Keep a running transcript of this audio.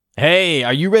Hey,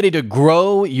 are you ready to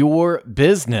grow your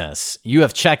business? You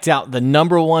have checked out the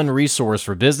number one resource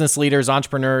for business leaders,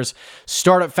 entrepreneurs,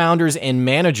 startup founders, and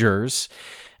managers.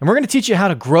 And we're going to teach you how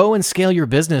to grow and scale your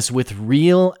business with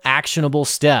real actionable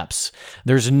steps.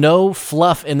 There's no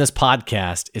fluff in this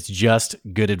podcast. It's just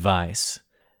good advice.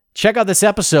 Check out this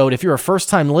episode. If you're a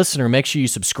first-time listener, make sure you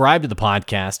subscribe to the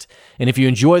podcast. And if you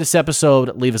enjoy this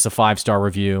episode, leave us a 5-star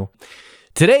review.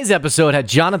 Today's episode had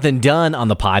Jonathan Dunn on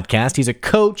the podcast. He's a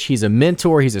coach, he's a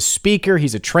mentor, he's a speaker,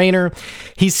 he's a trainer.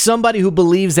 He's somebody who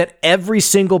believes that every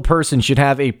single person should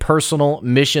have a personal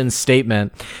mission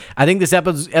statement. I think this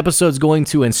episode is going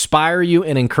to inspire you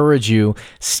and encourage you.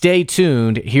 Stay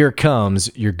tuned. Here comes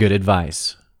your good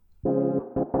advice.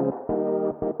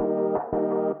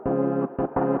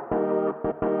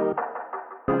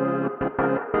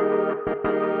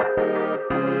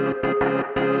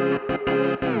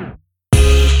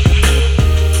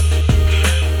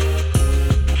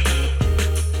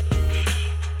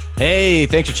 Hey,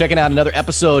 thanks for checking out another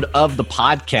episode of the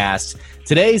podcast.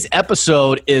 Today's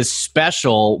episode is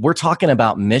special. We're talking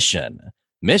about mission.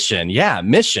 Mission.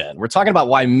 We're talking about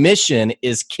why mission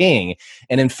is king.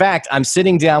 And in fact, I'm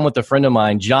sitting down with a friend of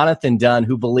mine, Jonathan Dunn,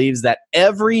 who believes that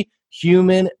every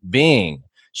human being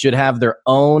should have their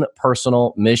own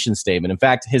personal mission statement. In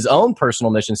fact, his own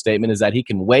personal mission statement is that he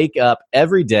can wake up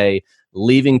every day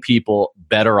leaving people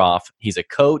better off. He's a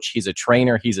coach, he's a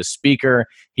trainer, he's a speaker,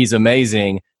 he's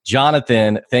amazing.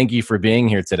 Jonathan, thank you for being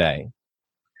here today.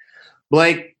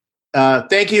 Blake,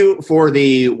 thank you for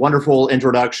the wonderful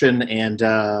introduction. And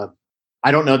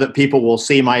I don't know that people will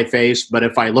see my face, but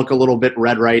if I look a little bit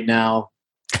red right now,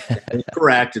 it's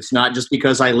correct. It's not just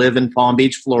because I live in Palm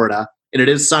Beach, Florida, and it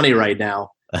is sunny right now.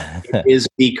 It is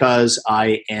because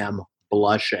I am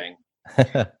blushing.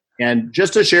 And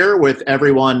just to share with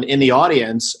everyone in the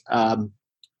audience,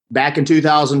 back in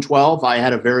 2012, I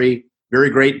had a very,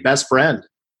 very great best friend.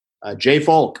 Jay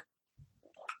Folk,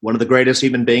 one of the greatest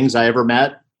human beings I ever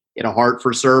met. He had a heart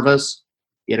for service.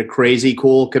 He had a crazy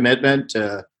cool commitment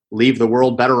to leave the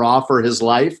world better off for his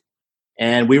life.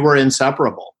 And we were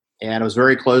inseparable. And I was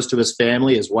very close to his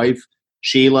family, his wife,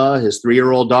 Sheila, his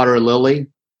 3-year-old daughter, Lily.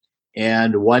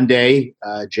 And one day,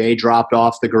 Jay dropped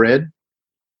off the grid,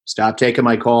 stopped taking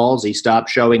my calls. He stopped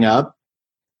showing up.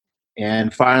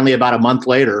 And finally, about a month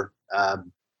later,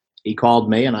 he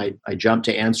called me and I jumped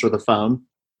to answer the phone.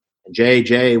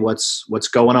 Jay, what's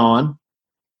going on?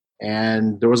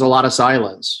 And there was a lot of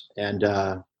silence and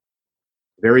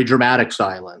very dramatic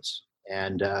silence.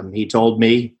 And he told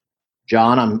me,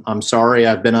 John, I'm sorry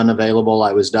I've been unavailable.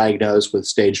 I was diagnosed with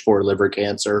stage 4 liver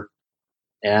cancer,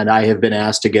 and I have been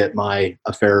asked to get my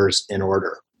affairs in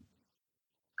order.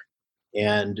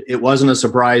 And it wasn't a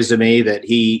surprise to me that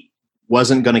he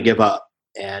wasn't going to give up.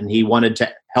 And he wanted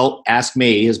to ask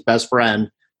me, his best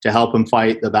friend, to help him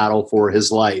fight the battle for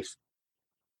his life.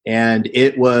 And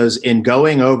it was in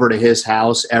going over to his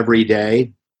house every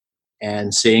day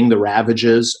and seeing the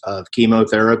ravages of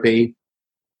chemotherapy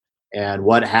and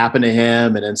what happened to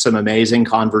him, and in some amazing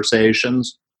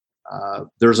conversations.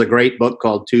 There's a great book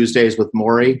called Tuesdays with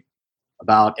Morrie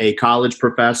about a college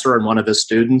professor and one of his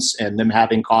students and them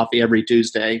having coffee every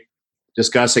Tuesday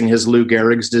discussing his Lou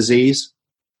Gehrig's disease.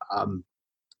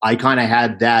 I kind of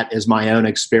had that as my own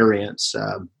experience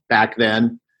back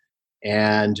then.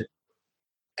 And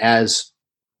as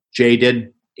Jay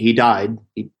did, he died.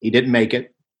 He didn't make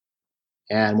it.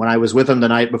 And when I was with him the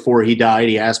night before he died,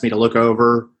 he asked me to look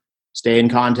over, stay in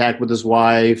contact with his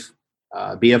wife,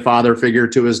 be a father figure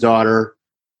to his daughter.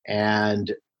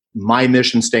 And my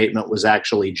mission statement was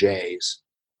actually Jay's.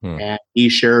 And he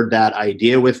shared that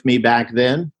idea with me back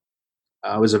then.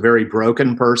 I was a very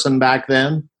broken person back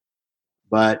then.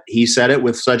 But he said it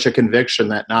with such a conviction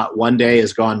that not one day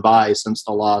has gone by since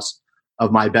the loss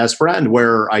of my best friend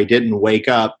where I didn't wake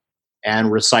up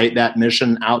and recite that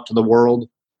mission out to the world,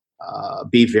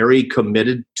 be very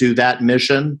committed to that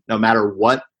mission, no matter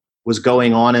what was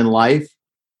going on in life.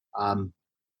 And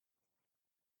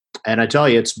I tell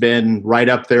you, it's been right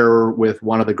up there with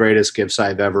one of the greatest gifts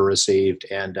I've ever received,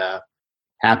 and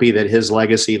happy that his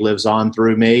legacy lives on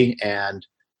through me. And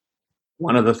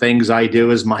one of the things I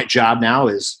do as my job now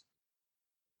is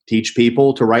teach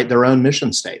people to write their own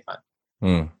mission statement.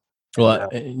 Well,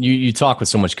 you talk with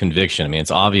so much conviction. I mean,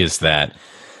 it's obvious that,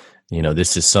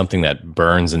 this is something that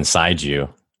burns inside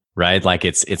you, right? Like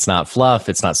it's not fluff.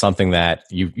 It's not something that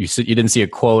you didn't see a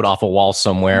quote off a wall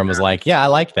somewhere and was like, yeah, I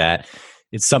like that.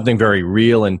 It's something very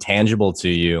real and tangible to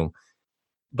you.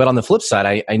 But on the flip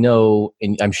side, I know,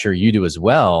 and I'm sure you do as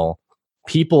well,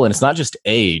 people, and it's not just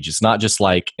age, it's not just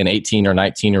like an 18 or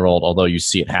 19-year-old, although you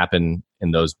see it happen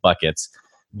in those buckets,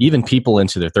 even people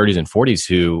into their 30s and 40s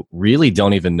who really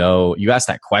don't even know. You ask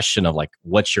that question of like,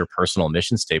 what's your personal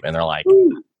mission statement? And they're like,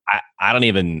 I don't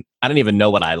even know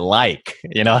what I like.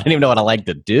 I don't even know what I like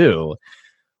to do.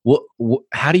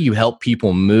 How do you help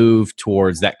people move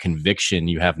towards that conviction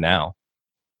you have now?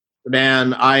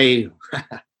 Man, I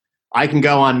can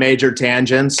go on major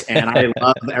tangents, and I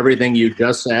love everything you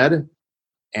just said.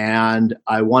 And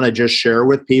I want to just share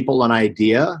with people an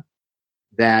idea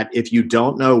that if you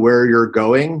don't know where you're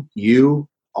going, you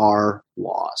are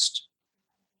lost.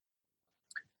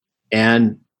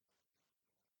 And,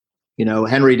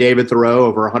 Henry David Thoreau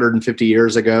over 150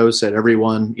 years ago said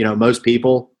everyone, most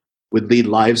people would lead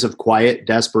lives of quiet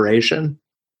desperation.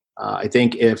 I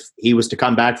think if he was to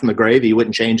come back from the grave, he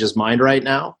wouldn't change his mind right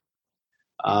now.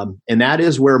 And that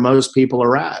is where most people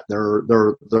are at.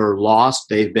 They're lost.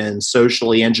 They've been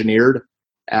socially engineered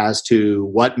as to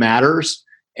what matters.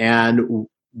 And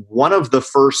one of the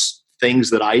first things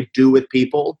that I do with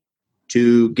people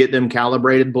to get them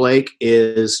calibrated, Blake,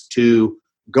 is to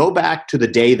go back to the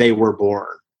day they were born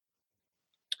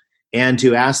and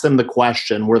to ask them the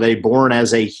question, were they born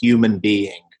as a human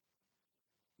being?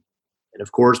 And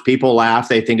of course, people laugh.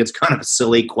 They think it's kind of a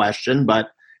silly question,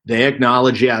 but they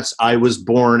acknowledge, yes, I was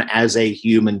born as a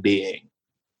human being.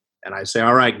 And I say,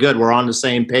 all right, good. We're on the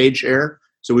same page here.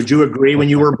 So would you agree when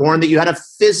you were born that you had a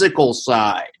physical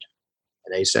side?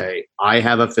 And they say, I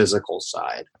have a physical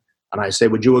side. And I say,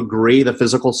 would you agree the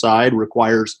physical side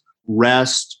requires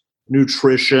rest,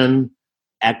 nutrition,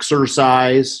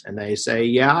 exercise? And they say,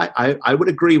 yeah, I would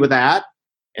agree with that.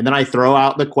 And then I throw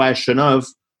out the question of,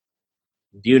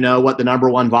 do you know what the number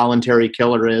one voluntary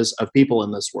killer is of people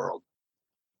in this world?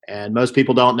 And most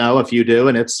people don't know. If you do,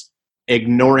 and it's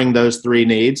ignoring those three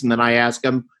needs. And then I ask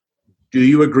them, do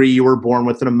you agree you were born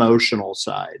with an emotional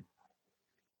side?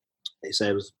 They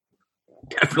say,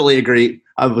 definitely agree.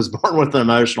 I was born with an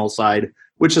emotional side,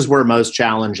 which is where most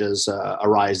challenges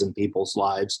arise in people's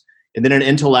lives. And then an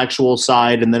intellectual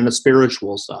side, and then a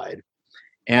spiritual side.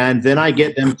 And then I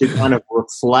get them to kind of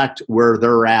reflect where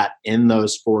they're at in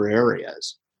those four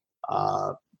areas.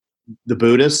 The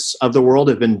Buddhists of the world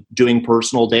have been doing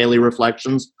personal daily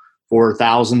reflections for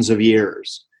thousands of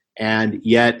years. And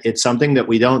yet it's something that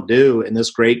we don't do in this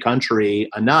great country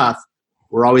enough.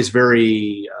 We're always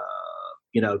very,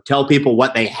 tell people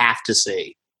what they have to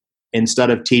see instead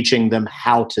of teaching them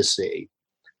how to see.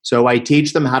 So I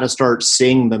teach them how to start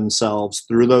seeing themselves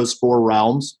through those four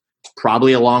realms.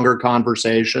 Probably a longer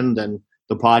conversation than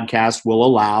the podcast will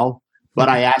allow. But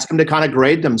I ask them to kind of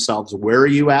grade themselves. Where are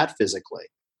you at physically?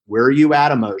 Where are you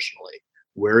at emotionally?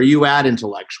 Where are you at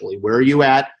intellectually? Where are you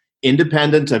at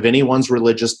independent of anyone's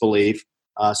religious belief,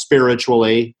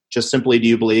 spiritually? Just simply, do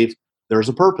you believe there's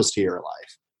a purpose to your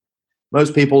life?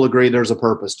 Most people agree there's a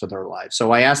purpose to their life.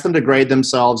 So I ask them to grade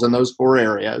themselves in those four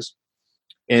areas.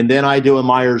 And then I do a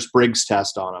Myers-Briggs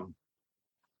test on them.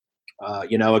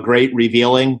 A great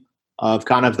revealing of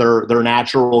kind of their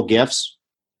natural gifts.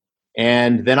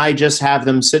 And then I just have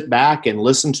them sit back and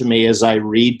listen to me as I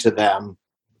read to them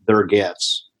their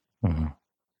gifts. Mm-hmm.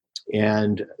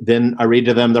 And then I read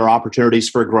to them their opportunities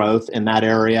for growth in that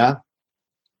area.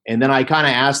 And then I kind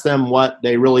of ask them what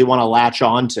they really want to latch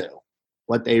onto,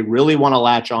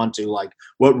 like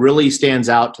what really stands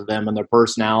out to them in their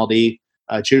personality.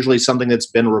 It's usually something that's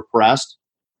been repressed.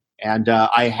 And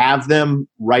I have them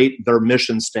write their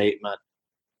mission statement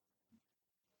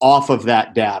off of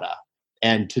that data,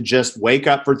 and to just wake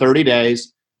up for 30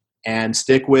 days and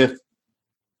stick with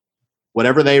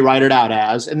whatever they write it out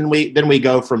as. And then we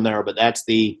go from there, but that's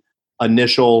the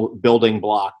initial building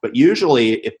block. But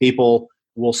usually if people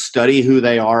will study who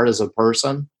they are as a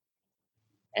person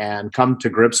and come to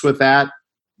grips with that,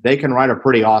 they can write a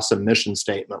pretty awesome mission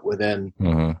statement within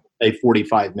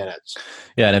 45 minutes.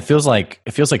 Yeah. And it feels like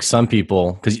some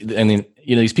people, because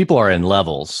these people are in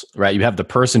levels, right? You have the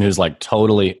person who's like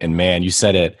totally, and man, you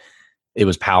said it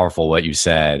was powerful what you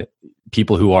said.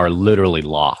 People who are literally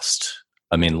lost.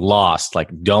 Lost, like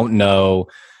don't know,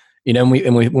 when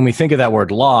we think of that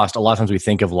word lost, a lot of times we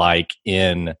think of like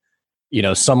in,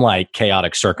 some like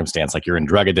chaotic circumstance, like you're in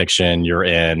drug addiction, you're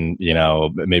in,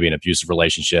 maybe an abusive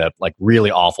relationship, like really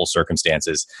awful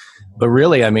circumstances. But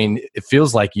really, it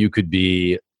feels like you could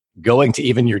be going to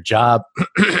even your job,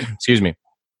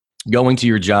 going to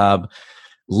your job,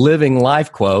 living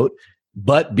life, quote,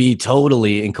 but be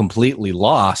totally and completely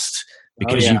lost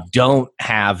because you don't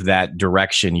have that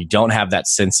direction. You don't have that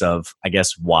sense of, I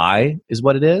guess, why is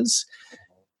what it is.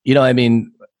 It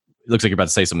looks like you're about to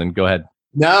say something. Go ahead.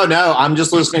 No, I'm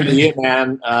just listening to you,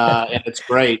 man. And it's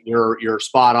great. You're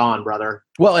spot on, brother.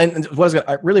 Well, and what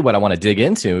I want to dig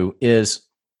into is,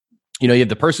 you have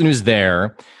the person who's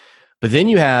there, But then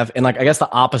you have, and like, I guess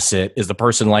the opposite is the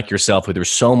person like yourself who there's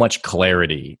so much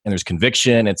clarity and there's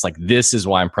conviction. It's like, this is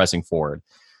why I'm pressing forward.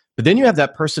 But then you have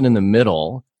that person in the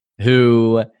middle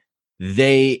who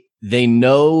they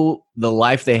know the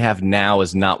life they have now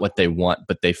is not what they want,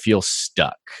 but they feel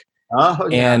stuck. Oh,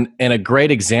 yeah. And a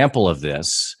great example of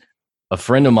this, a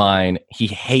friend of mine, he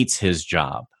hates his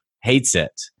job, hates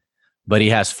it, but he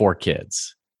has 4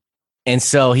 kids. And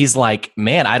so he's like,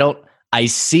 man, I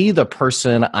see the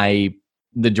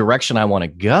direction I want to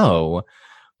go,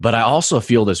 but I also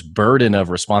feel this burden of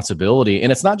responsibility.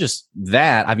 And it's not just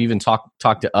that. I've even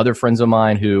talked to other friends of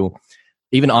mine who,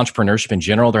 even entrepreneurship in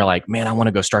general, they're like, man, I want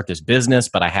to go start this business,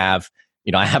 but I have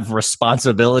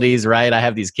responsibilities, right? I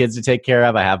have these kids to take care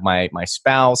of. I have my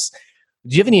spouse.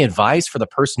 Do you have any advice for the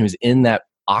person who's in that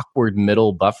awkward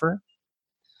middle buffer?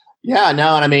 Yeah,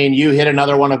 no, and I mean, you hit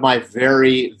another one of my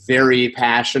very, very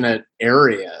passionate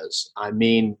areas. I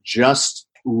mean, just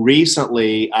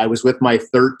recently, I was with my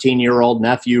 13-year-old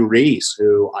nephew, Reese,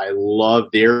 who I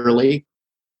love dearly.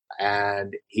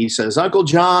 And he says, Uncle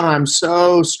John, I'm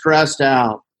so stressed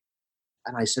out.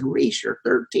 And I said, Reese, you're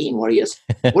 13. What are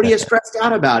you stressed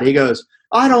out about? He goes,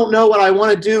 I don't know what I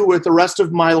want to do with the rest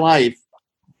of my life.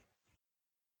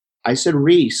 I said,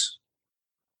 Reese,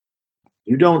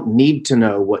 you don't need to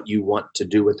know what you want to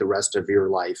do with the rest of your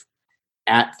life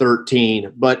at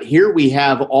 13. But here we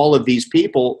have all of these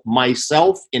people,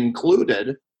 myself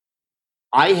included.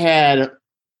 I had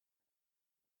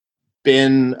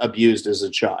been abused as a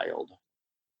child,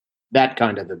 that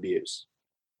kind of abuse.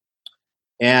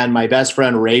 And my best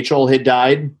friend Rachel had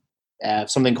died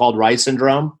of something called Reye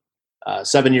syndrome,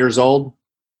 7 years old.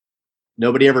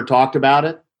 Nobody ever talked about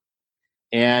it.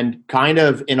 And kind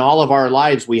of in all of our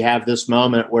lives, we have this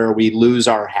moment where we lose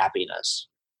our happiness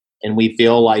and we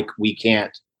feel like we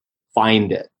can't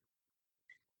find it.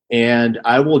 And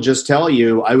I will just tell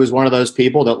you, I was one of those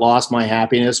people that lost my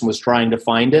happiness and was trying to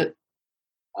find it.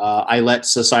 I let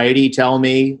society tell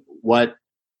me what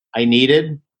I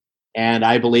needed. And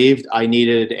I believed I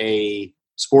needed a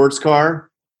sports car,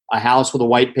 a house with a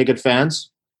white picket fence,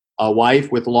 a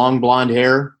wife with long blonde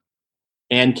hair,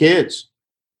 and kids.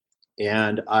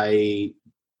 And I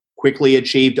quickly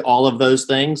achieved all of those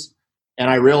things. And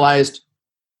I realized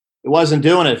it wasn't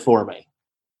doing it for me.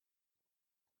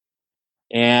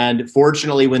 And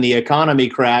fortunately, when the economy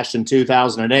crashed in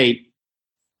 2008,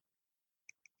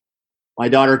 my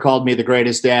daughter called me the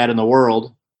greatest dad in the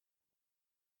world.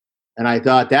 And I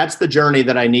thought, that's the journey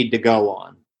that I need to go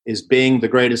on, is being the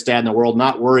greatest dad in the world,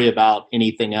 not worry about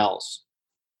anything else.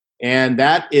 And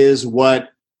that is what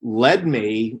led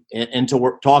me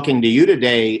into talking to you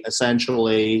today,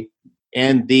 essentially.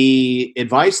 And the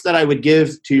advice that I would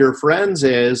give to your friends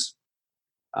is,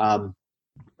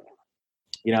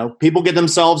 people get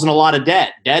themselves in a lot of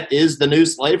debt. Debt is the new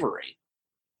slavery.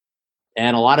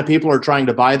 And a lot of people are trying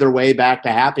to buy their way back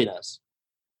to happiness.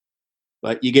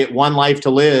 But you get one life to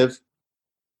live,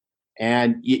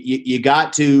 and you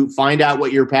got to find out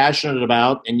what you're passionate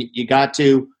about. And you got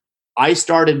to, I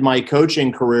started my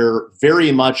coaching career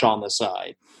very much on the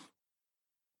side.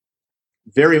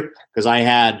 Because I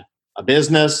had a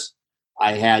business,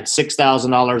 I had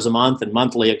 $6,000 a month in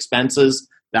monthly expenses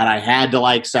that I had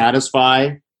to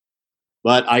satisfy.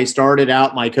 But I started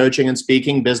out my coaching and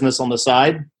speaking business on the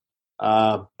side.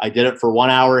 I did it for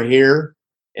 1 hour here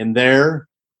and there.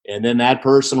 And then that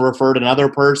person referred another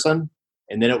person.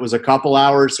 And then it was a couple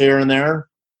hours here and there.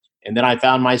 And then I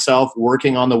found myself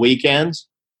working on the weekends,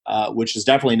 which is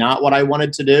definitely not what I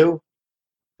wanted to do.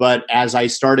 But as I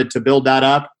started to build that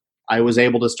up, I was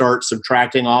able to start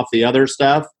subtracting off the other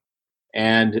stuff,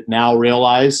 and now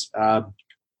realize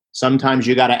sometimes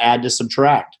you got to add to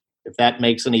subtract, if that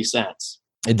makes any sense.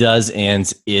 It does.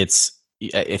 And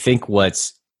I think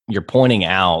what's you're pointing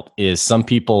out is some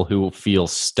people who feel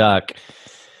stuck.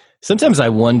 Sometimes I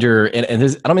wonder, and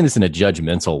this, I don't mean this in a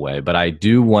judgmental way, but I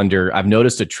do wonder, I've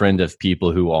noticed a trend of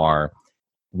people who are,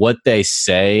 what they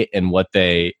say and what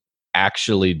they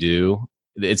actually do,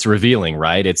 it's revealing,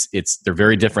 right? They're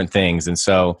very different things. And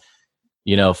so,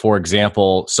 for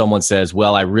example, someone says,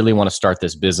 well, I really want to start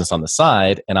this business on the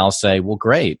side. And I'll say, well,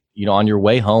 great. On your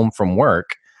way home from work,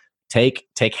 take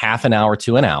half an hour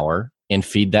to an hour and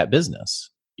feed that business.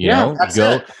 That's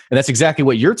go. it. And that's exactly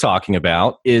what you're talking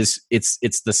about, is it's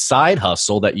the side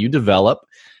hustle that you develop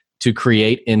to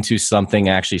create into something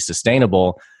actually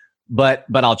sustainable. But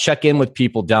I'll check in with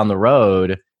people down the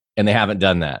road and they haven't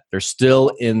done that. They're still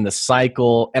in the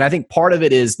cycle. And I think part of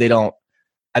it is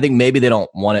maybe they don't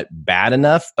want it bad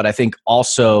enough, but I think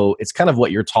also it's kind of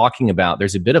what you're talking about.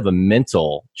 There's a bit of a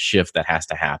mental shift that has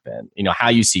to happen. How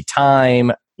you see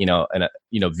time, and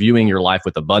viewing your life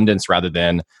with abundance rather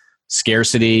than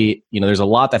scarcity. There's a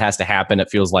lot that has to happen, it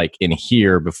feels like, in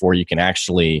here before you can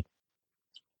actually,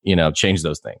 change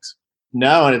those things.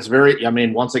 No, and it's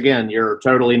once again, you're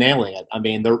totally nailing it. I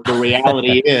mean, the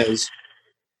reality is,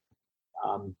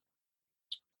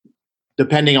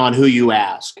 depending on who you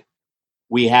ask,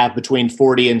 we have between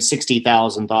 40 and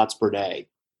 60,000 thoughts per day.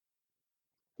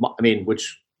 I mean,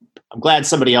 which I'm glad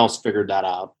somebody else figured that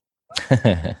out.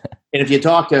 And if you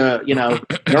talk to,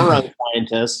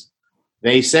 neuroscientists,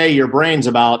 they say your brain's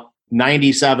about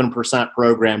 97%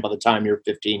 programmed by the time you're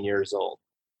 15 years old.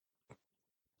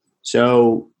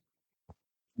 So,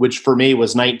 which for me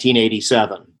was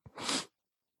 1987.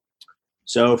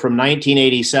 So from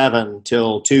 1987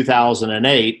 till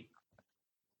 2008,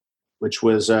 which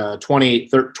was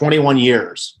 21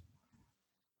 years,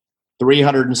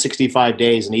 365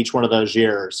 days in each one of those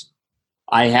years,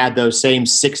 I had those same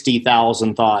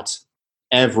 60,000 thoughts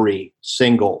every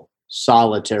single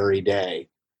solitary day.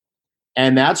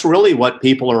 And that's really what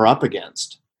people are up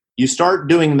against. You start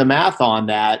doing the math on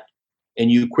that,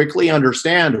 and you quickly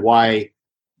understand why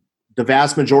the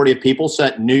vast majority of people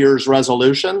set New Year's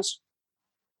resolutions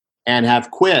and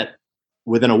have quit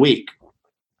within a week.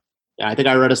 I think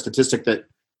I read a statistic that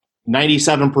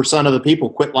 97% of the people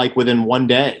quit like within one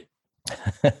day.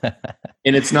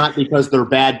 And it's not because they're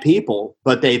bad people,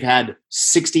 but they've had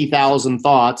 60,000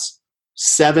 thoughts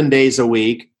 7 days a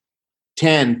week,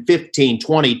 10, 15,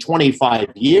 20,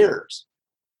 25 years.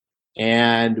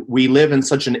 And we live in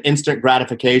such an instant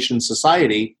gratification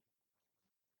society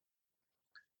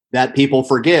that people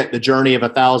forget the journey of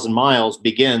 1,000 miles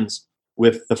begins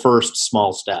with the first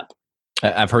small step.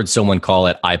 I've heard someone call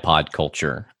it iPod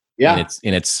culture. Yeah.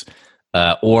 And it's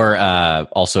or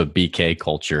also BK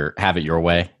culture, have it your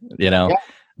way, Yeah.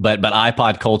 But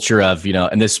iPod culture of,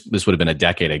 and this would have been a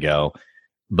decade ago,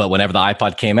 but whenever the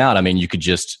iPod came out, I mean, you could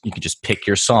just pick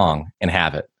your song and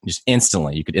have it just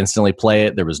instantly. You could instantly play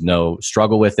it. There was no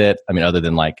struggle with it. I mean, other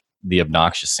than like the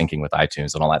obnoxious syncing with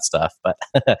iTunes and all that stuff. But,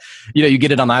 you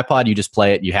get it on the iPod, you just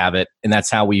play it, you have it. And that's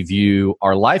how we view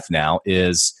our life now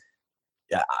is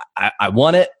I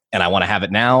want it and I want to have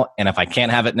it now. And if I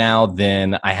can't have it now,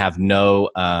 then I have no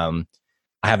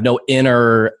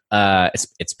inner,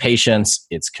 it's patience,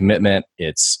 it's commitment,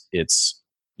 it's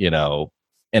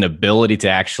an ability to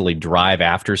actually drive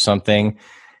after something.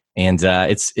 And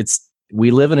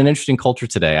we live in an interesting culture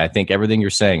today. I think everything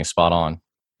you're saying is spot on.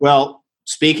 Well,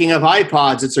 speaking of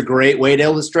iPods, it's a great way to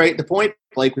illustrate the point.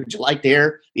 Blake, would you like to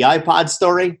hear the iPod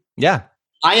story? Yeah.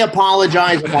 I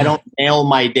apologize if I don't nail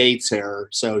my dates here.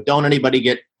 So don't anybody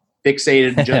get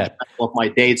fixated and judgmental if my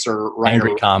dates are right.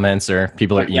 Angry comments or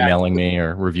people are emailing me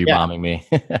or review bombing me.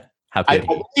 How could I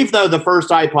believe, though, the first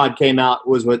iPod came out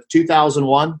was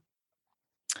 2001?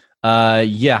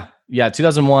 Yeah,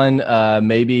 2001.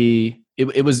 Maybe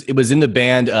it was in the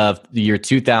band of the year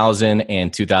 2000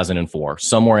 and 2004,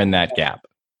 somewhere in that gap.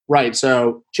 Right.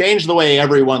 So change the way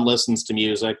everyone listens to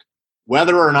music,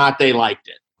 whether or not they liked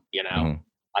it. Mm-hmm.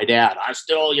 My dad, I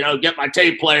still, get my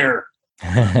tape player.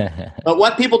 But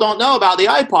what people don't know about the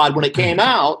iPod when it came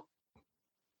out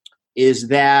is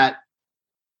that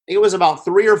it was about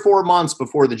 3 or 4 months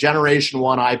before the Generation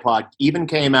 1 iPod even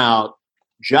came out.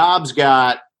 Jobs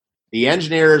got the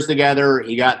engineers together.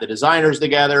 He got the designers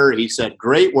together. He said,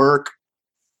 great work.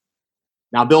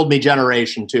 Now build me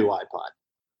Generation 2 iPod.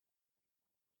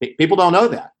 People don't know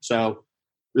that. So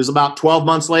it was about 12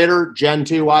 months later, Gen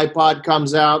 2 iPod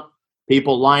comes out.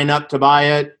 People line up to buy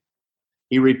it.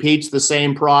 He repeats the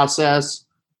same process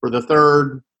for the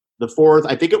third, the fourth.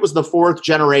 I think it was the fourth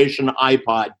generation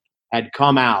iPod had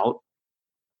come out.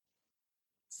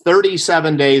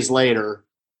 37 days later,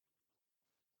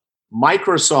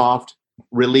 Microsoft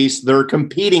released their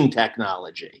competing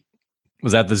technology.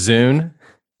 Was that the Zune?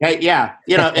 Hey, yeah.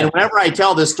 And whenever I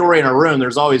tell this story in a room,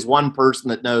 there's always one person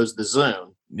that knows the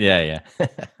Zune. Yeah.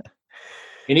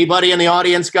 Anybody in the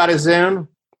audience got a Zune?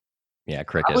 Yeah,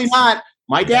 crickets. Probably not.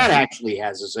 My dad actually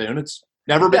has a Zune. It's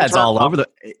never been. It's all over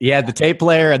he had the tape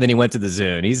player, and then he went to the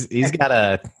Zune. He's got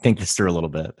to think this through a little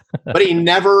bit. But he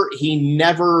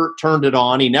never turned it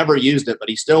on. He never used it, but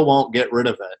he still won't get rid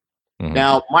of it. Mm-hmm.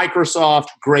 Now, Microsoft,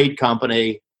 great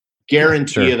company.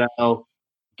 Guarantee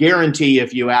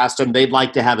if you asked them, they'd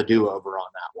like to have a do-over on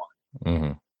that one.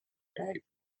 Mm-hmm. Okay.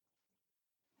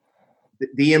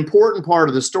 The important part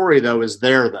of the story, though, is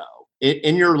though.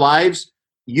 In your lives,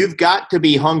 you've got to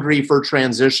be hungry for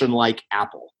transition like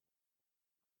Apple.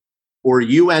 Or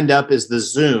you end up as the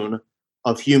Zune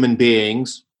of human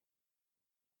beings,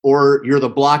 or you're the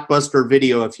Blockbuster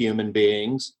Video of human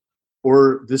beings,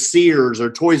 or the Sears or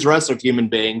Toys R Us of human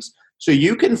beings. So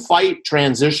you can fight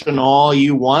transition all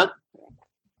you want,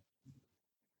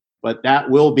 but that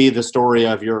will be the story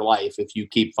of your life if you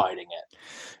keep fighting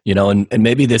it. And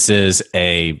maybe this is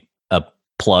a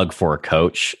plug for a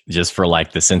coach, just for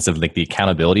like the sense of like the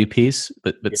accountability piece,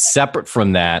 but separate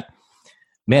from that,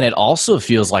 man, it also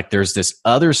feels like there's this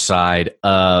other side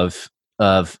of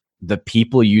the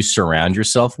people you surround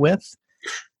yourself with,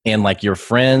 and like your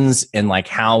friends, and like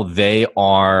how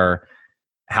they're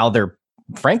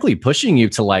frankly pushing you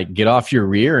to like get off your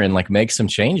rear and like make some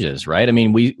changes, right? I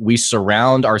mean, we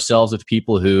surround ourselves with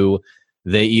people who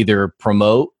they either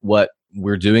promote what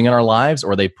we're doing in our lives,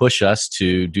 or they push us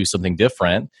to do something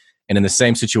different. And in the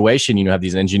same situation, you have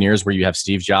these engineers where you have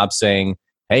Steve Jobs saying,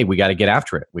 hey, we got to get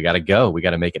after it. We got to go. We got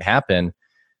to make it happen.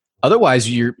 Otherwise,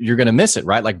 you're going to miss it,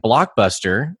 right? Like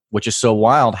Blockbuster, which is so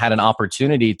wild, had an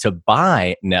opportunity to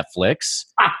buy Netflix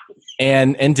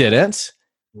and didn't.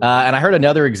 And I heard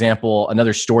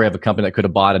another story of a company that could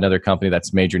have bought another company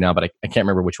that's major now, but I can't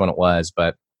remember which one it was.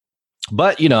 But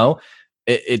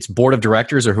its board of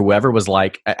directors or whoever was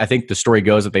like, I think the story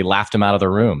goes that they laughed him out of the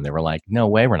room. They were like, no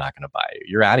way, we're not going to buy you.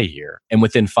 You're out of here. And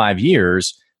within 5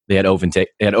 years, they had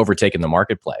overtaken the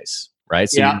marketplace, right?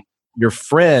 So your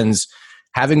friends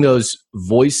having those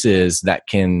voices that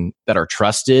are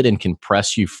trusted and can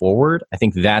press you forward, I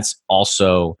think that's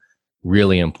also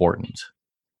really important.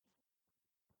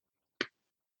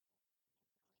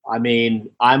 I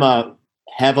mean, I'm a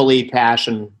heavily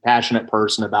passionate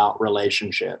person about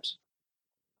relationships.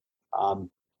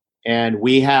 And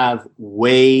we have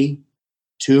way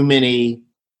too many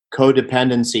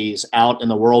codependencies out in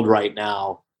the world right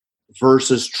now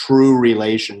versus true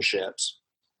relationships.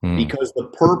 Because the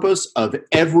purpose of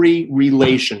every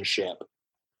relationship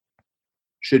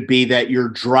should be that you're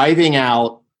driving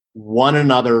out one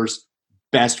another's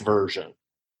best version.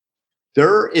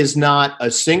 There is not a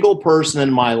single person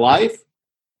in my life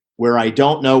where I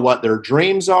don't know what their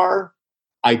dreams are.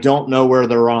 I don't know where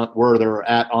they're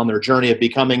at on their journey of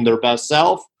becoming their best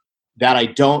self, that I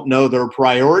don't know their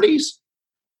priorities.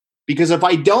 Because if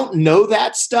I don't know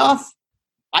that stuff,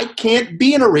 I can't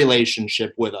be in a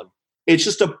relationship with them. It's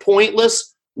just a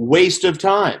pointless waste of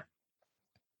time.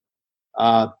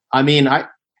 I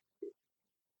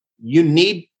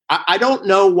don't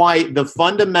know why the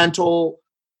fundamental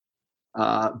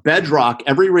bedrock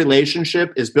every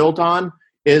relationship is built on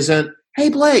isn't, hey,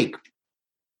 Blake,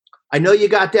 I know you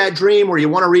got that dream where you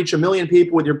want to reach 1 million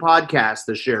people with your podcast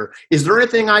this year. Is there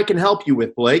anything I can help you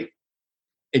with, Blake?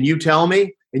 And you tell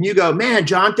me, and you go, man,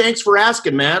 John, thanks for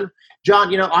asking, man.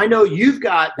 John, I know you've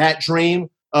got that dream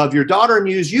of your daughter and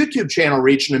you's YouTube channel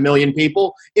reaching 1 million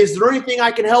people. Is there anything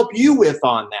I can help you with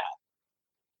on that?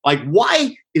 Like,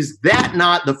 why is that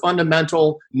not the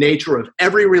fundamental nature of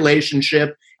every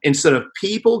relationship instead of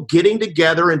people getting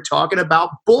together and talking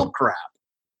about bullcrap?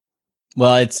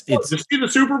 Well, it's Did you see the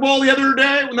Super Bowl the other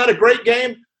day? Wasn't that a great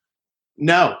game?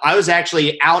 No, I was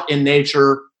actually out in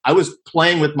nature. I was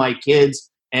playing with my kids,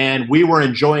 and we were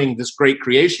enjoying this great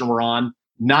creation we're on,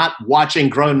 not watching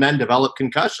grown men develop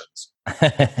concussions.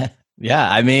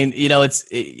 Yeah, I mean, it's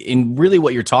in really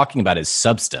what you're talking about is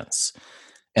substance.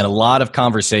 And a lot of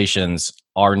conversations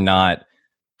are not,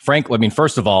 frankly, I mean,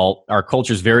 first of all, our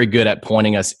culture is very good at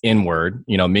pointing us inward,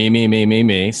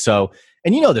 me. So,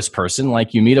 and this person,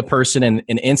 like you meet a person and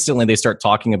instantly they start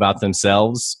talking about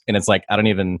themselves. And it's like, I don't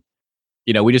even,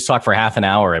 we just talked for half an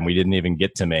hour and we didn't even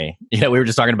get to me. We were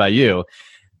just talking about you.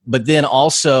 But then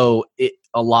also,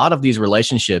 a lot of these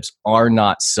relationships are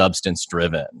not substance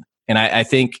driven. And I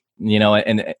think,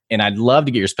 and I'd love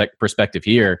to get your perspective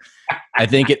here. I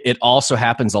think it also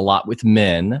happens a lot with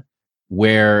men,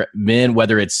 where men,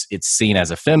 whether it's seen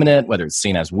as effeminate, whether it's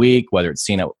seen as weak, whether it's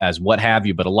seen as what have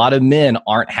you, but a lot of men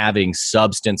aren't having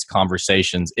substance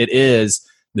conversations. It is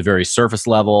the very surface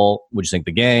level. What'd you think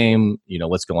of the game?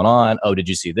 What's going on? Oh, did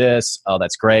you see this? Oh,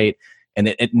 that's great. And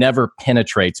it never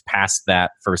penetrates past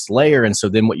that first layer. And so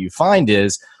then what you find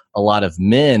is a lot of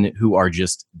men who are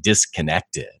just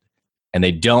disconnected and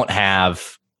they don't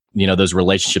have, those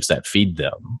relationships that feed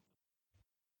them.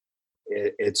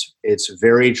 It's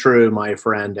very true, my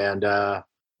friend. And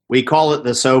we call it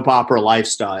the soap opera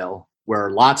lifestyle,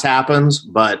 where lots happens,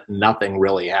 but nothing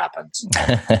really happens.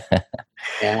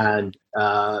 And,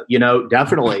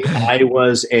 definitely, I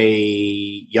was a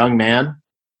young man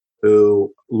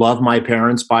who loved my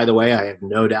parents, by the way. I have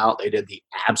no doubt they did the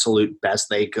absolute best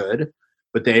they could.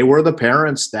 But they were the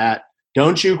parents that,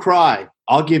 don't you cry.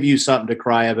 I'll give you something to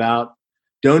cry about.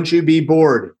 Don't you be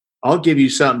bored. I'll give you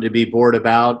something to be bored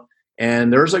about.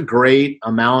 And there's a great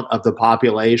amount of the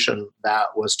population that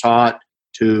was taught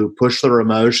to push their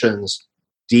emotions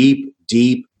deep,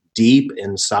 deep, deep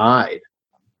inside.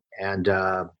 And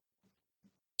I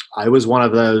was one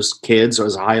of those kids. I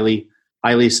was highly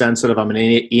highly sensitive. I'm an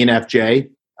ENFJ.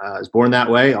 I was born that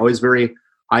way, always very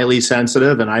highly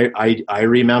sensitive. And I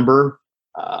remember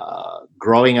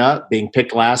growing up, being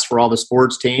picked last for all the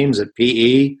sports teams at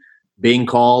PE, being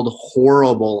called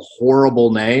horrible,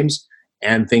 horrible names,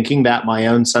 and thinking that my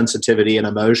own sensitivity and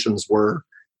emotions were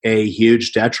a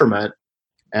huge detriment.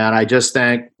 And I just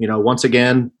think, once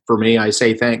again, for me, I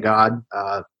say thank God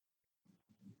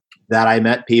that I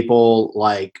met people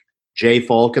like Jay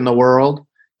Folk in the world,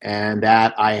 and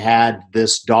that I had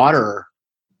this daughter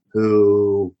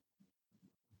who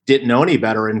didn't know any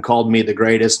better and called me the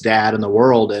greatest dad in the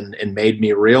world, and made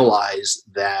me realize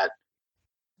that,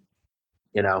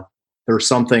 there's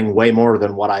something way more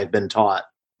than what I've been taught.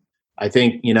 I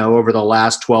think, over the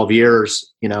last 12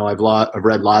 years, I've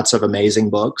read lots of amazing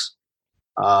books,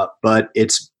 but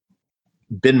it's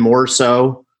been more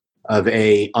so of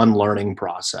a unlearning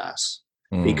process.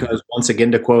 Because once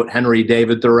again, to quote Henry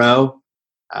David Thoreau,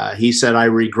 he said, "I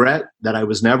regret that I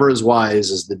was never as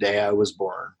wise as the day I was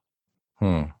born."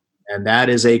 And that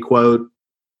is a quote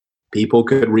people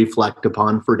could reflect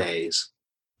upon for days.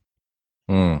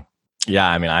 Yeah,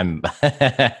 I mean, I'm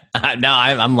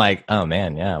like, oh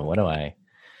man, yeah. What do I?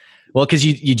 Well, because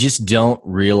you just don't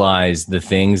realize the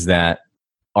things that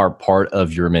are part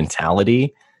of your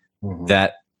mentality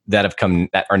that have come,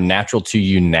 that are natural to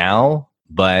you now,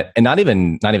 and not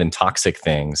even toxic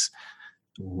things,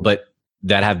 but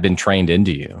that have been trained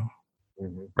into you,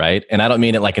 right? And I don't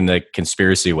mean it like in the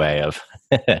conspiracy way of,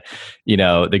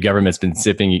 the government's been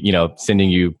sending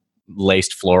you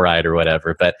laced fluoride or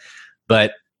whatever,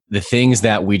 but the things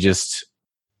that we just,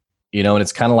 and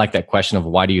it's kind of like that question of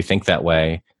why do you think that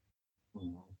way?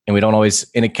 And we don't always,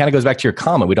 and it kind of goes back to your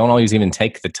comment, we don't always even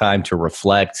take the time to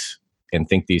reflect and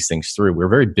think these things through. We're a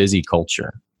very busy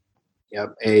culture.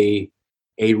 Yep. A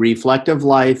reflective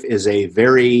life is a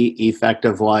very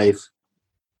effective life.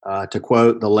 To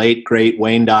quote the late, great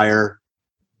Wayne Dyer,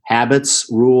 habits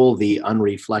rule the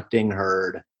unreflecting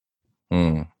herd.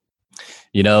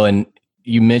 And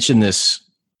you mentioned this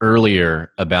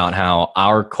earlier about how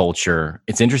our culture,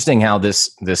 it's interesting how this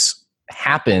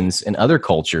happens in other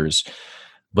cultures,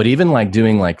 but even like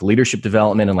doing like leadership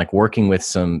development and like working with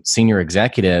some senior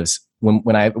executives,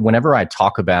 whenever I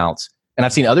talk about, and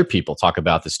I've seen other people talk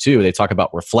about this too, they talk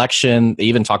about reflection, they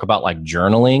even talk about like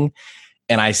journaling,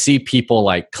 and I see people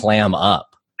like clam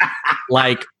up.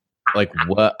 like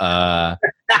what?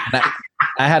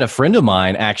 I had a friend of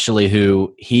mine actually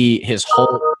who he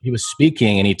was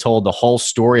speaking and he told the whole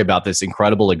story about this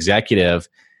incredible executive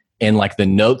and like the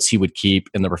notes he would keep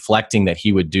and the reflecting that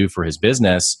he would do for his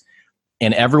business.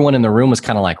 And everyone in the room was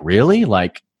kind of like, really?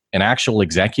 Like an actual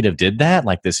executive did that?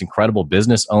 Like this incredible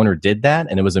business owner did that?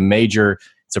 And it's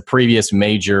a previous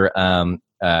major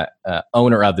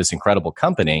owner of this incredible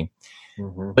company.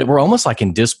 But we're almost like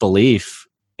in disbelief.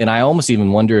 And I almost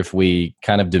even wonder if we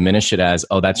kind of diminish it as,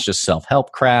 oh, that's just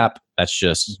self-help crap. That's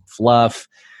just fluff.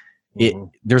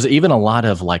 There's even a lot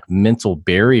of like mental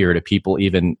barrier to people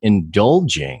even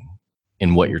indulging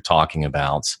in what you're talking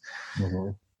about.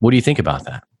 What do you think about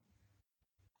that?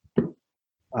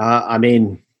 I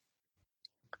mean,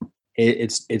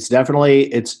 it's definitely,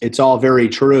 it's all very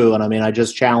true. And I mean, I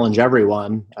just challenge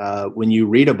everyone, when you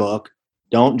read a book,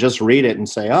 don't just read it and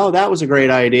say, oh, that was a great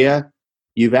idea.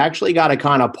 You've actually got to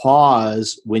kind of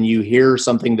pause when you hear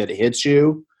something that hits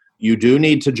you. You do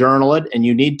need to journal it, and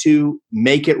you need to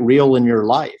make it real in your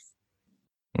life.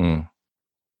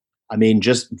 I mean,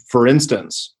 just for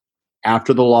instance,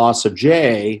 after the loss of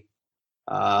Jay,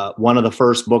 one of the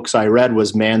first books I read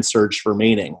was Man's Search for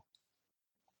Meaning.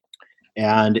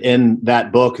 And in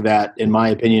that book, that in my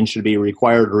opinion should be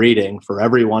required reading for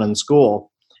everyone in school,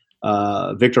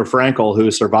 Viktor Frankl,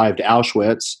 who survived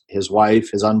Auschwitz, his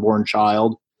wife, his unborn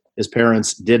child, his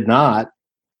parents did not.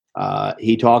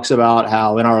 He talks about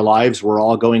how in our lives we're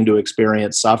all going to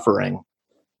experience suffering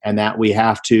and that we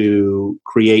have to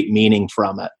create meaning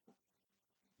from it.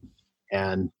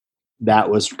 And that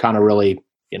was kind of really,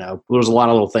 there was a lot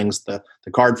of little things, the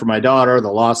card for my daughter,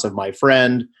 the loss of my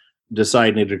friend,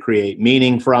 deciding to create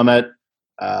meaning from it.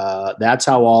 That's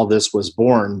how all this was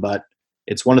born. But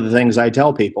it's one of the things I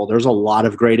tell people. There's a lot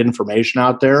of great information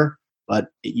out there, but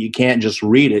you can't just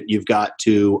read it. You've got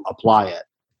to apply it.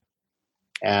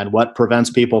 And what prevents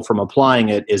people from applying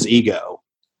it is ego.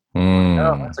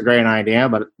 Oh, that's a great idea,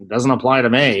 but it doesn't apply to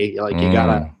me. Like you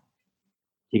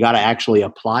gotta actually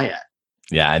apply it.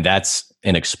 Yeah, and that's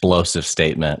an explosive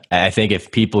statement. I think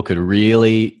if people could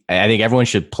really, I think everyone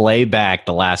should play back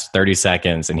the last 30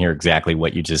 seconds and hear exactly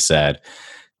what you just said,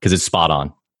 because it's spot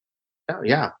on.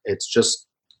 Yeah, it's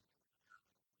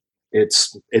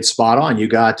spot on. You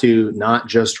got to not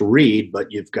just read,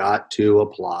 but you've got to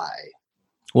apply.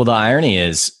 Well, the irony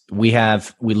is we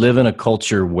live in a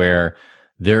culture where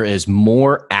there is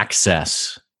more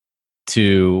access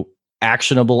to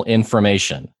actionable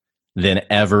information than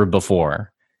ever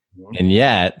before. And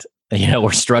yet,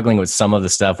 we're struggling with some of the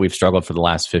stuff we've struggled for the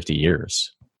last 50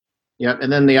 years. Yep.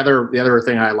 And then the other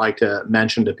thing I like to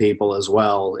mention to people as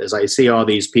well is I see all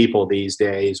these people these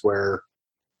days where,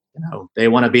 they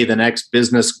want to be the next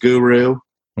business guru.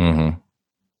 Mm-hmm.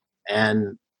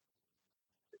 And,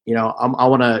 I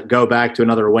want to go back to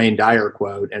another Wayne Dyer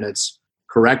quote, and it's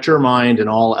correct your mind and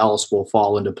all else will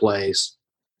fall into place.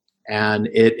 And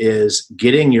it is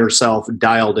getting yourself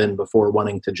dialed in before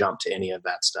wanting to jump to any of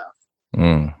that stuff.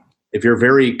 Mm. If you're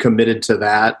very committed to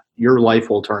that, your life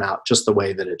will turn out just the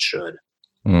way that it should.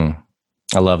 Mm.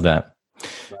 I love that.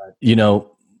 But,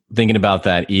 thinking about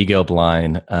that ego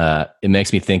blind, it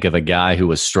makes me think of a guy who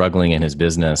was struggling in his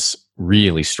business,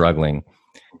 really struggling.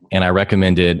 And I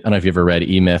recommended, I don't know if you've ever read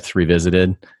E-Myth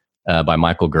Revisited by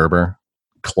Michael Gerber.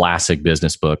 Classic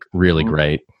business book, really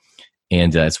great.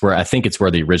 And it's where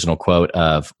the original quote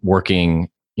of working,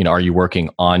 are you working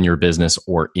on your business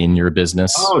or in your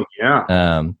business? Oh, yeah.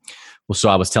 Well, so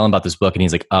I was telling about this book and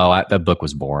he's like, that book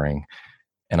was boring.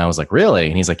 And I was like, really?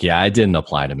 And he's like, yeah, it didn't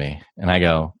apply to me. And I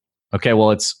go, okay,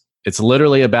 well, it's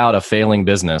literally about a failing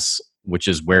business, which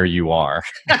is where you are.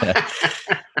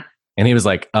 And he was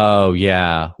like, oh,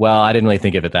 yeah, well, I didn't really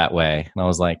think of it that way. And I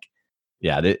was like,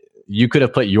 yeah, you could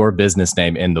have put your business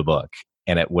name in the book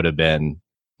and it would have been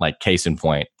like case in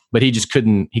point, but he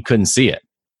couldn't see it.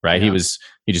 Right. Yeah.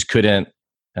 He just couldn't,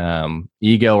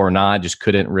 ego or not, it just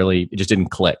didn't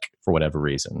click for whatever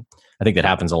reason. I think that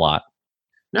happens a lot.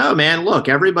 No, man, look,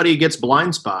 everybody gets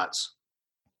blind spots.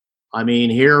 I mean,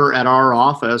 here at our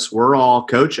office, we're all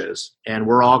coaches and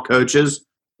we're all coaches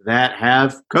that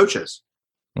have coaches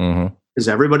because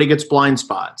everybody gets blind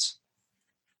spots.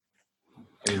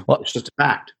 Well, it's just a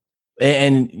fact.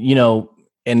 And you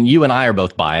and I are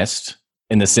both biased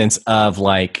in the sense of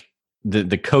like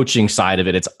the coaching side of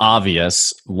it. It's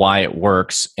obvious why it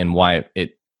works and why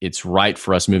it's right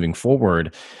for us moving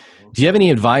forward. Do you have any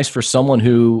advice for someone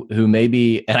who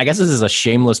maybe, and I guess this is a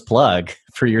shameless plug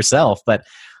for yourself, but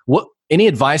any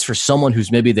advice for someone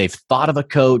who's maybe they've thought of a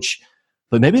coach,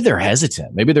 but maybe they're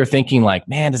hesitant. Maybe they're thinking like,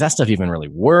 man, does that stuff even really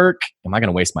work? Am I going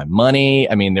to waste my money?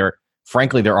 I mean, there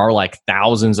are like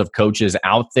thousands of coaches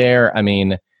out there. I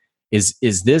mean, is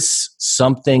this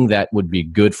something that would be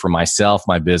good for myself,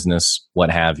 my business, what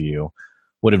have you?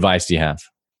 What advice do you have?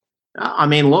 I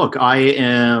mean, look, I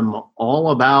am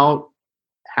all about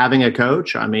having a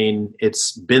coach. I mean,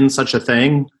 it's been such a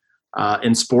thing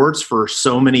in sports for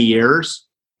so many years.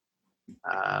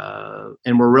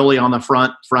 And we're really on the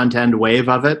front end wave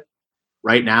of it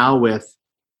right now with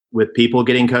people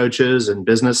getting coaches and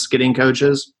business getting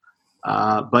coaches.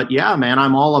 But yeah, man,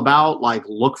 I'm all about like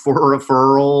look for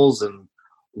referrals and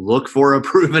look for a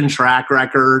proven track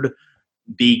record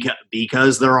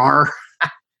because there are,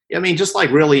 I mean, just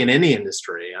like really in any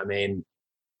industry, I mean,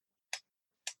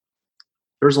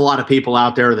 there's a lot of people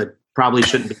out there that probably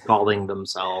shouldn't be calling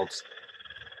themselves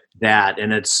that.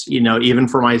 And it's, even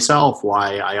for myself,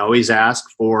 why I always ask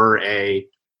for a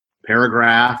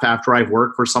paragraph after I've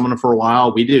worked for someone for a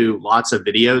while. We do lots of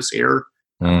videos here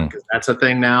because that's a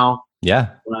thing now. Yeah.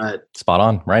 But spot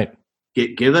on. Right.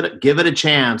 Give it a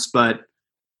chance. But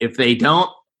if they don't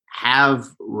have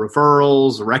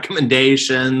referrals,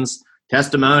 recommendations,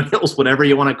 testimonials, whatever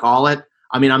you want to call it,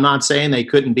 I mean, I'm not saying they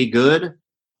couldn't be good,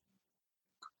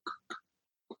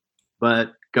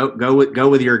 but go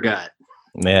with your gut.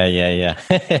 Yeah.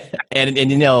 and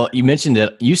you mentioned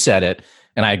it, you said it,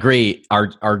 and I agree.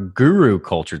 Our guru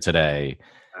culture today,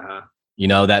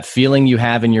 that feeling you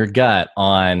have in your gut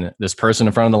on this person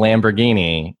in front of the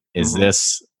Lamborghini, is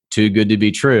this too good to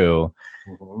be true?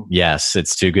 Yes,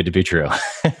 it's too good to be true.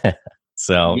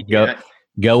 So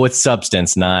go with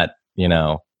substance, not,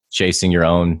 chasing your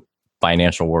own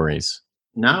financial worries.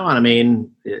 No, I mean,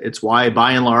 it's why,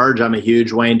 by and large, I'm a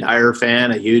huge Wayne Dyer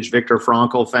fan, a huge Viktor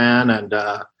Frankl fan, and,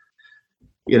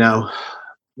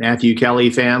 Matthew Kelly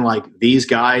fan. Like, these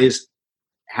guys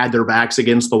had their backs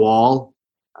against the wall.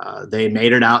 They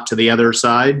made it out to the other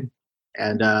side,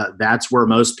 and that's where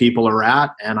most people are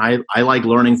at. And I like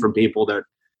learning from people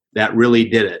that really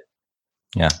did it.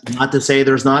 Yeah. Not to say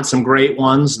there's not some great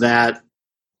ones that,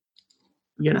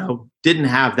 didn't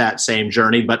have that same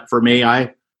journey, but for me,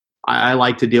 I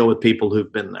like to deal with people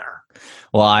who've been there.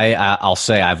 Well, I'll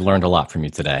say I've learned a lot from you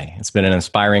today. It's been an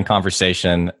inspiring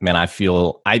conversation. Man, I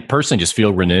personally just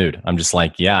feel renewed. I'm just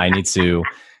like, yeah, I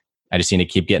just need to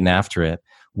keep getting after it.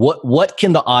 What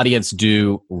can the audience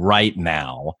do right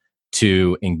now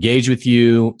to engage with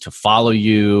you, to follow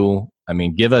you? I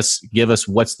mean, give us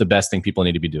what's the best thing people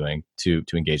need to be doing to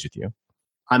engage with you.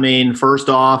 I mean, first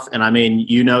off, and I mean,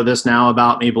 you know this now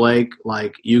about me, Blake,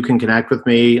 like you can connect with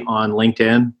me on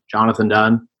LinkedIn, Jonathan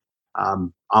Dunn.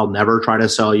 I'll never try to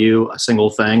sell you a single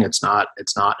thing. It's not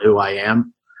who I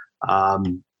am.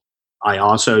 I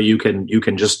also, you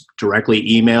can just directly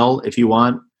email if you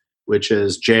want, which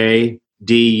is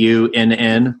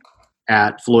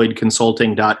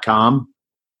jdunn@floydconsulting.com.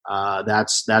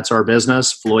 That's our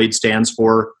business. Floyd stands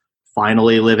for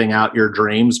finally living out your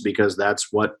dreams, because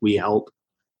that's what we help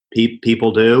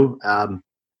people do.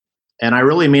 And I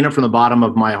really mean it from the bottom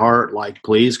of my heart. Like,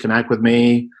 please connect with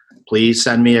me. Please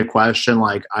send me a question.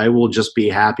 Like, I will just be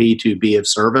happy to be of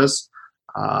service.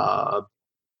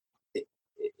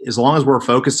 As long as we're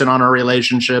focusing on our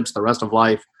relationships, the rest of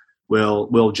life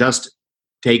will just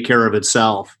take care of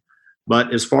itself.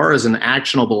 But as far as an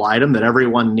actionable item that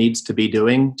everyone needs to be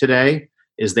doing today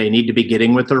is they need to be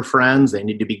getting with their friends, they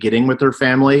need to be getting with their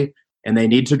family, and they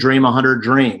need to dream 100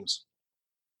 dreams.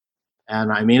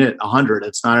 And I mean it, 100.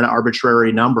 It's not an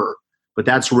arbitrary number, but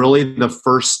that's really the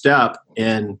first step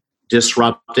in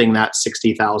disrupting that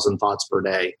 60,000 thoughts per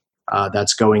day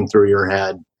that's going through your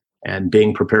head and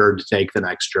being prepared to take the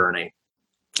next journey.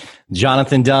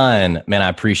 Jonathan Dunn, man, I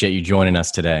appreciate you joining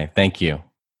us today. Thank you.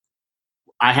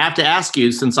 I have to ask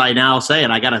you, since I now say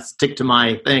it, I got to stick to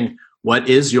my thing. What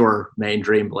is your main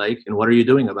dream, Blake, and what are you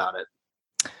doing about it?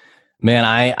 Man,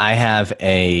 I have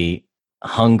a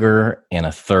hunger and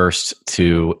a thirst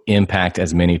to impact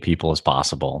as many people as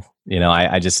possible. You know,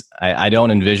 I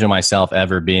don't envision myself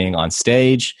ever being on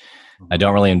stage. I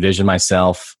don't really envision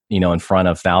myself, in front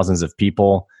of thousands of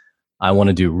people. I want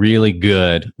to do really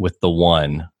good with the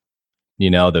one,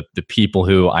 the people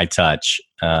who I touch,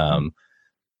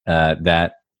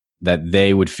 that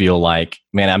they would feel like,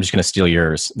 man, I'm just going to steal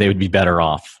yours. They would be better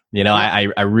off.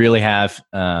 I really have,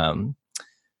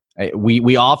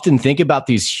 we often think about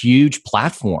these huge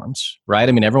platforms, right?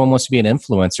 I mean, everyone wants to be an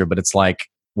influencer, but it's like,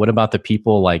 what about the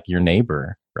people like your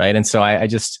neighbor, right? And so I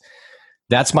just,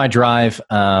 that's my drive.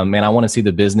 And I want to see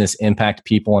the business impact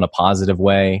people in a positive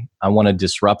way. I want to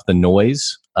disrupt the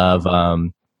noise of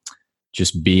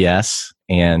just BS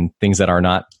and things that are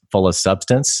not full of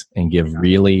substance and give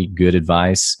really good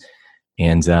advice.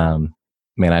 And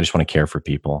man, I just want to care for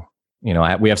people.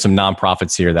 We have some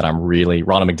nonprofits here that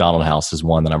Ronald McDonald House is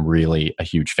one that I'm really a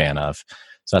huge fan of.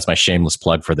 So that's my shameless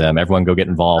plug for them. Everyone go get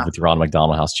involved with the Ronald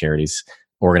McDonald House Charities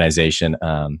organization.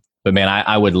 But man,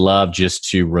 I would love just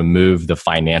to remove the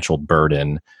financial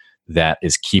burden that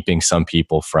is keeping some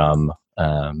people from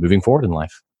moving forward in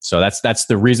life. So that's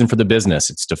the reason for the business.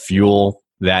 It's to fuel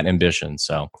that ambition.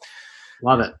 So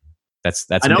love it. That's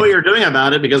I know what you're doing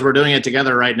about it because we're doing it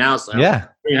together right now. So yeah,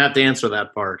 you have to answer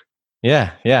that part.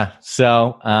 Yeah.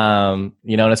 So, and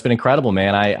it's been incredible,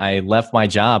 man. I left my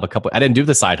job I didn't do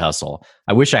the side hustle.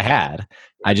 I wish I had.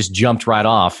 I just jumped right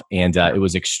off, and it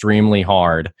was extremely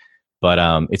hard, but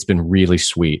it's been really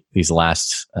sweet these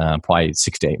last probably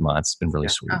 6 to 8 months. It's been really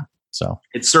sweet. So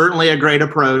it's certainly a great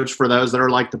approach for those that are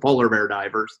like the polar bear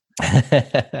divers.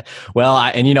 Well,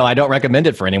 I don't recommend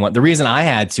it for anyone. The reason I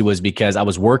had to was because I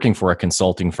was working for a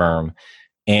consulting firm,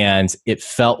 and it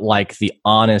felt like the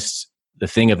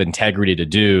thing of integrity to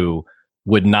do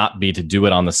would not be to do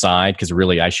it on the side, because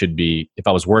really if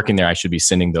I was working there, I should be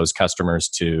sending those customers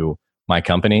to my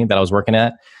company that I was working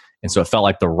at. And so it felt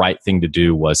like the right thing to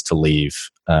do was to leave,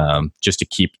 just to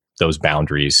keep those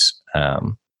boundaries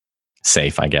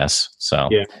safe, I guess. So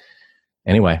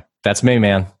anyway, that's me,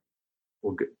 man.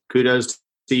 Well, kudos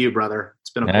to you, brother.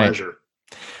 It's been a pleasure.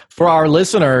 For our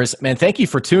listeners, man, thank you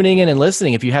for tuning in and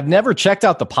listening. If you have never checked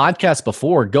out the podcast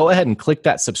before, go ahead and click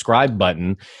that subscribe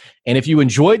button. And if you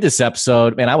enjoyed this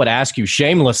episode, man, I would ask you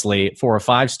shamelessly for a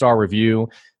 5-star review.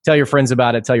 Tell your friends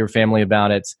about it. Tell your family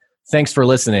about it. Thanks for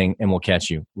listening, and we'll catch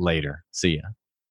you later. See ya.